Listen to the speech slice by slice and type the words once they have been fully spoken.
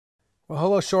Well,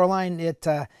 hello, Shoreline.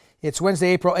 It's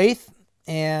Wednesday, April 8th,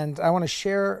 and I want to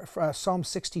share Psalm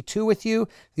 62 with you,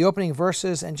 the opening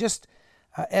verses, and just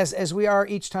as we are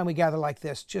each time we gather like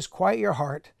this, just quiet your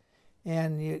heart,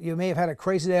 and you may have had a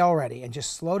crazy day already, and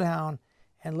just slow down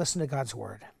and listen to God's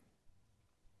Word.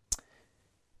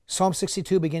 Psalm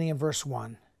 62, beginning in verse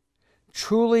 1.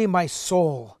 Truly my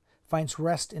soul finds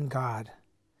rest in God.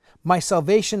 My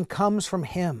salvation comes from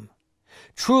Him.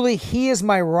 Truly He is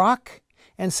my rock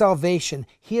and salvation.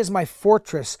 He is my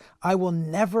fortress. I will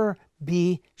never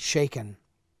be shaken.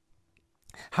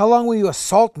 How long will you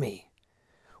assault me?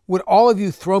 Would all of you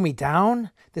throw me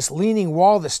down, this leaning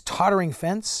wall, this tottering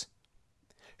fence?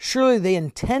 Surely they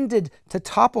intended to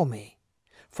topple me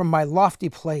from my lofty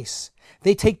place.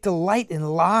 They take delight in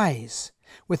lies.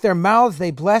 With their mouths they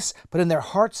bless, but in their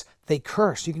hearts they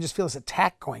curse. You can just feel this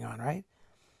attack going on, right?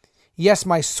 Yes,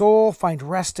 my soul finds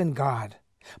rest in God.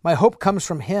 My hope comes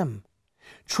from Him.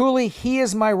 Truly, He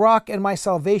is my rock and my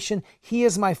salvation. He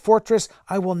is my fortress.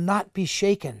 I will not be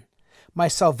shaken. My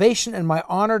salvation and my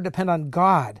honor depend on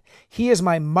God. He is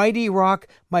my mighty rock,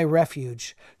 my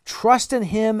refuge. Trust in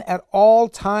Him at all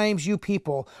times, you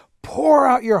people. Pour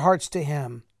out your hearts to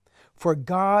Him, for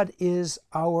God is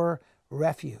our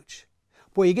refuge.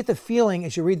 Boy, you get the feeling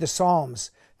as you read the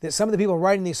Psalms that some of the people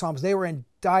writing these Psalms, they were in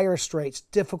dire straits,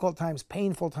 difficult times,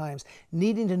 painful times,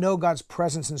 needing to know God's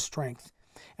presence and strength.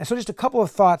 And so just a couple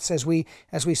of thoughts as we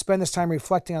spend this time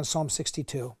reflecting on Psalm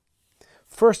 62.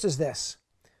 First is this: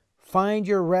 find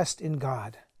your rest in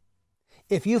God.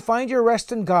 If you find your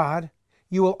rest in God,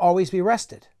 you will always be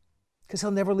rested because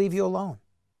He'll never leave you alone.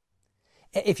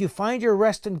 If you find your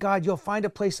rest in God, you'll find a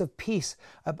place of peace,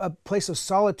 a place of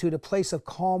solitude, a place of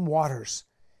calm waters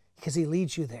because He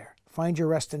leads you there. Find your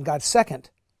rest in God. Second,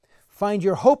 find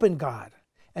your hope in God,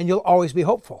 and you'll always be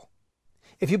hopeful.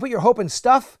 If you put your hope in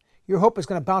stuff, your hope is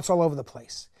going to bounce all over the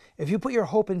place. If you put your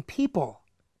hope in people,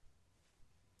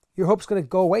 your hope's going to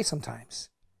go away sometimes.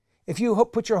 If you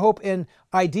put your hope in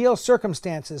ideal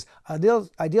circumstances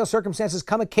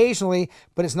come occasionally,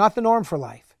 but it's not the norm for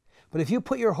life. But if you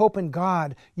put your hope in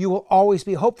God, you will always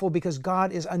be hopeful because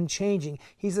God is unchanging.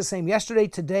 He's the same yesterday,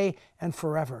 today, and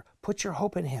forever. Put your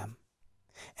hope in Him.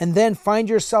 And then find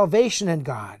your salvation in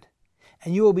God,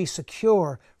 and you will be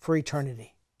secure for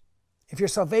eternity. If your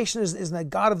salvation is in the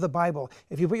God of the Bible,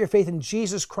 if you put your faith in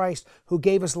Jesus Christ who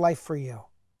gave His life for you,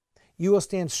 you will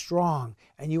stand strong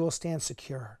and you will stand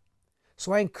secure.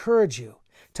 So I encourage you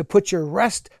to find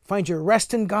your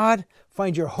rest in God,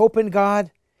 find your hope in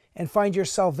God, and find your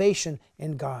salvation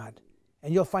in God.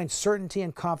 And you'll find certainty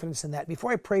and confidence in that.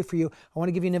 Before I pray for you, I want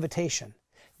to give you an invitation.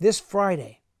 This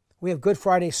Friday, we have Good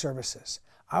Friday services.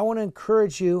 I want to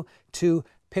encourage you to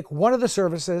pick one of the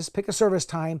services, pick a service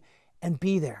time, and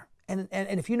be there. And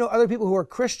if you know other people who are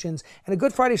Christians, and a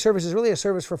Good Friday service is really a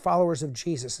service for followers of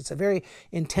Jesus. It's a very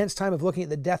intense time of looking at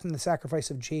the death and the sacrifice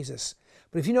of Jesus.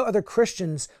 But if you know other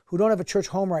Christians who don't have a church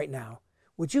home right now,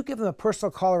 would you give them a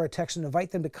personal call or a text and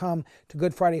invite them to come to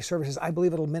Good Friday services? I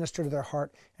believe it'll minister to their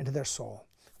heart and to their soul.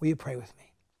 Will you pray with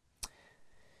me?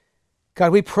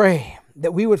 God, we pray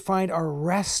that we would find our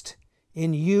rest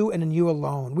in You and in You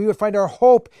alone. We would find our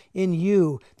hope in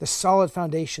You, the solid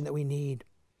foundation that we need.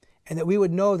 And that we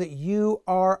would know that You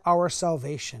are our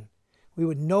salvation. We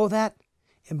would know that,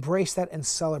 embrace that, and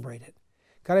celebrate it.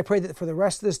 God, I pray that for the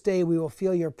rest of this day, we will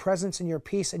feel Your presence and Your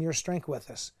peace and Your strength with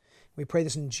us. We pray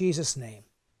this in Jesus' name.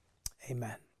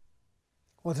 Amen.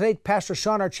 Well, today, Pastor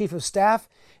Sean, our Chief of Staff,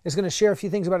 is going to share a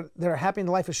few things that are happening in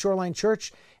the life of Shoreline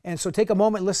Church. And so take a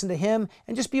moment, listen to him,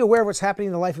 and just be aware of what's happening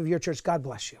in the life of your church. God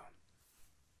bless you.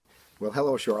 Well,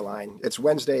 hello, Shoreline. It's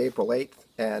Wednesday, April 8th,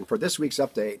 and for this week's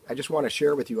update, I just want to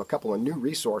share with you a couple of new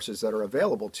resources that are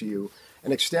available to you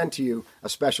and extend to you a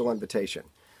special invitation.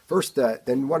 First,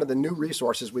 then one of the new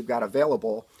resources we've got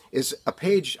available is a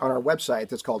page on our website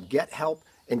that's called Get Help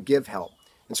and Give Help.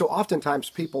 And so oftentimes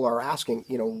people are asking,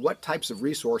 what types of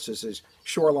resources does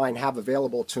Shoreline have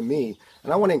available to me?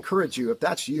 And I want to encourage you, if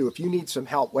that's you, if you need some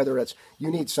help, whether it's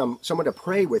you need someone to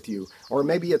pray with you, or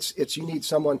maybe it's you need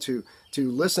someone to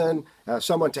listen,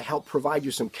 someone to help provide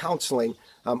you some counseling,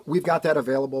 we've got that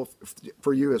available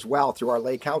for you as well through our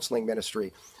lay counseling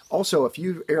ministry. Also, if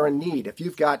you are in need, if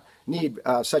you've got need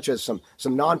such as some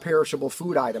non-perishable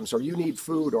food items, or you need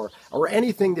food, or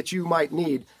anything that you might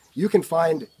need, you can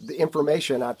find the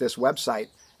information at this website.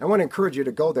 I want to encourage you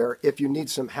to go there if you need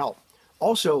some help.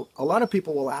 Also, a lot of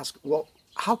people will ask, well,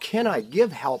 how can I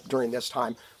give help during this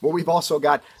time? Well, we've also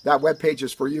got that web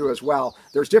pages for you as well.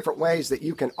 There's different ways that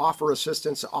you can offer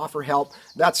assistance, offer help.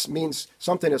 That means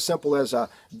something as simple as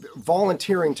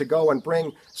volunteering to go and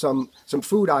bring some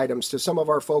food items to some of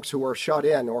our folks who are shut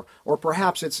in, or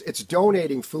perhaps it's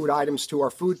donating food items to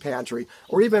our food pantry,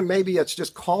 or even maybe it's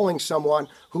just calling someone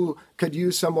who could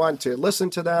use someone to listen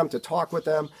to them, to talk with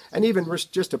them, and even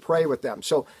just to pray with them.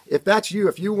 So if that's you,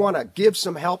 if you want to give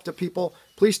some help to people,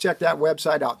 please check that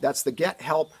website out. That's the Get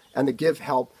Help and the Give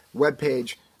Help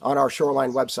webpage on our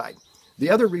Shoreline website. The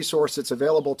other resource that's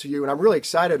available to you, and I'm really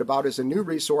excited about, is a new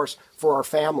resource for our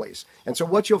families. And so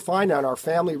what you'll find on our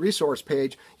family resource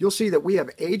page, you'll see that we have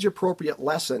age-appropriate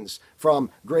lessons from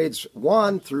grades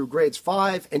 1 through grades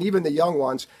 5, and even the young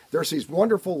ones. There's these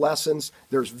wonderful lessons.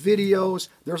 There's videos.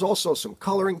 There's also some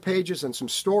coloring pages and some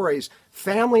stories,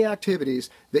 family activities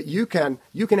that you can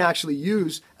actually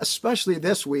use, especially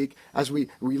this week as we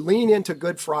lean into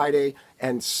Good Friday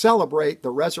and celebrate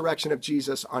the resurrection of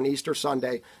Jesus on Easter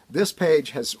Sunday. This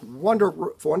page has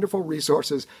wonderful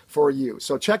resources for you.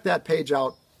 So check that page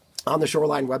out on the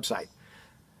Shoreline website.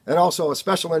 And also a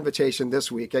special invitation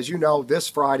this week. As you know, this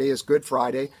Friday is Good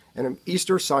Friday and an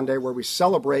Easter Sunday where we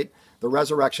celebrate the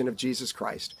resurrection of Jesus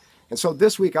Christ. And so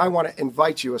this week I want to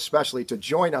invite you especially to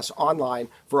join us online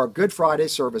for our Good Friday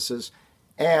services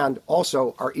and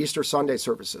also our Easter Sunday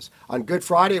services. On Good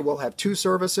Friday, we'll have 2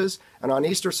 services, and on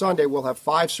Easter Sunday, we'll have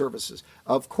 5 services.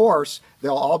 Of course,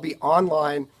 they'll all be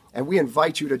online, and we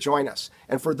invite you to join us.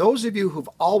 And for those of you who've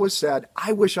always said,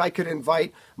 I wish I could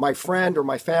invite my friend or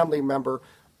my family member,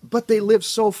 but they live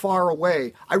so far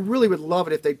away, I really would love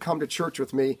it if they'd come to church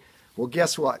with me. Well,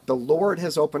 guess what? The Lord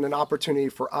has opened an opportunity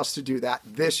for us to do that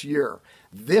this year.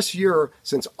 This year,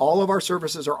 since all of our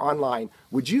services are online,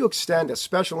 would you extend a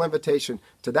special invitation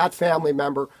to that family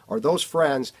member or those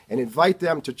friends and invite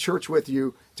them to church with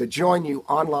you, to join you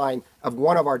online of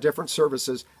one of our different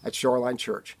services at Shoreline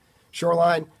Church?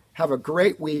 Shoreline, have a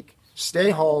great week. Stay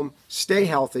home, stay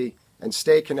healthy, and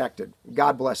stay connected.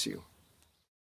 God bless you.